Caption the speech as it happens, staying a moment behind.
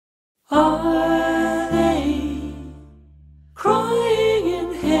Are they crying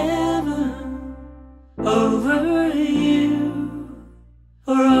in heaven over you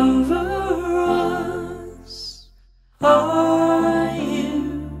or over us? Are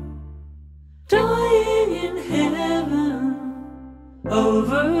you dying in heaven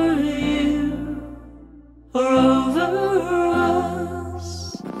over you or over us?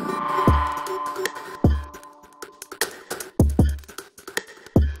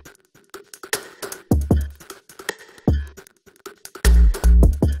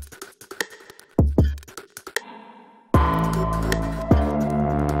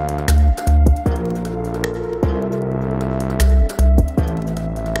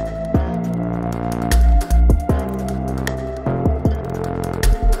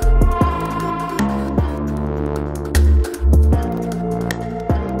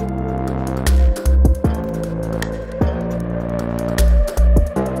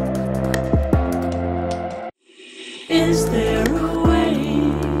 Is there a way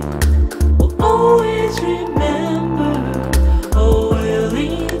we'll always remember, or will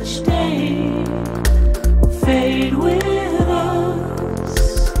each day fade with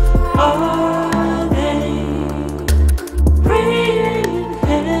us? Are they praying in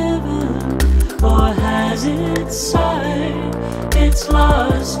heaven, or has it sighed its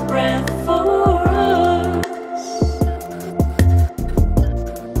last breath for us?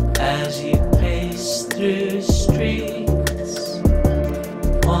 As you pace through streets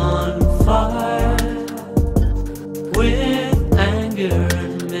on fire with anger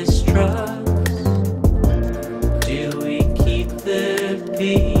and mistrust, do we keep the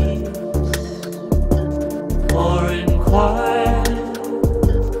peace or inquire,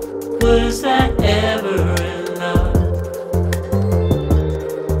 was that ever enough?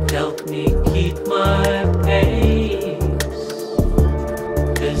 Help me keep my pace,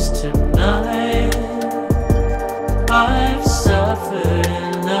 'cause tonight I've suffered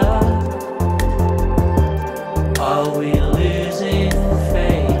enough. Are we losing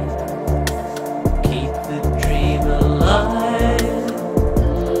faith? Keep the dream alive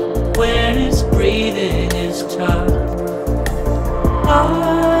when its breathing is tough.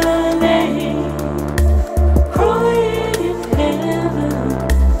 Are they crying in heaven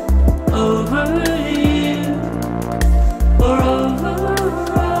over you or over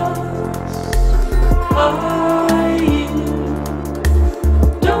us? Are you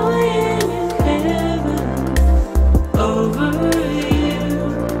dying in heaven over you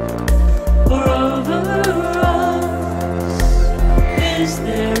or over us? Is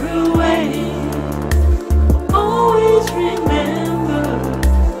there a way we'll always remember,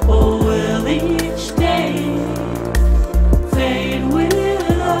 or will each day fade with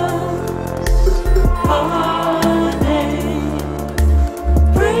us? Are they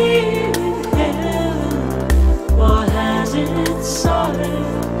praying in heaven, or has it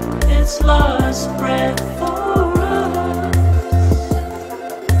sighed its last breath for us?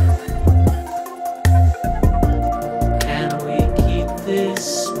 Can we keep this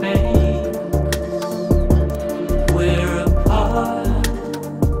space? We're apart,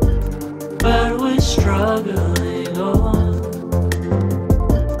 but we're struggling on.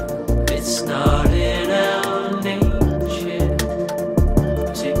 It's not in our nature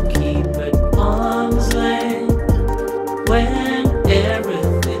to keep at arm's length when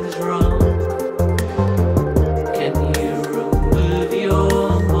everything's wrong. Can you remove your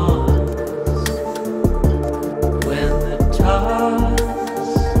marks when the task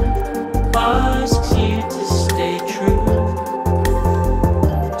asks you to stay true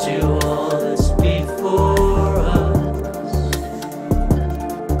to all that's before us?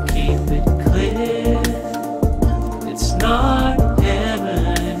 Keep it clear, it's not heaven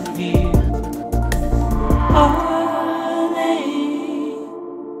in view. Are they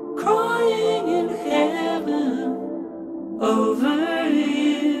crying in heaven over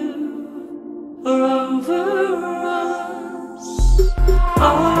you or over us?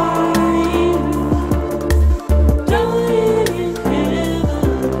 Are you dying in heaven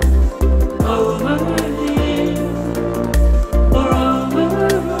over you or over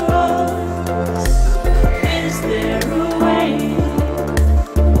us? Is there a way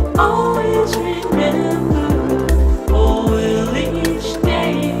we'll always remember, or will each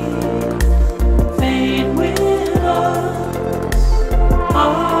day fade with us?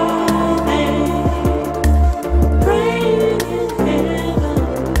 Are they praying in heaven,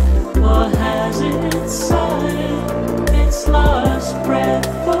 or has it sighed its last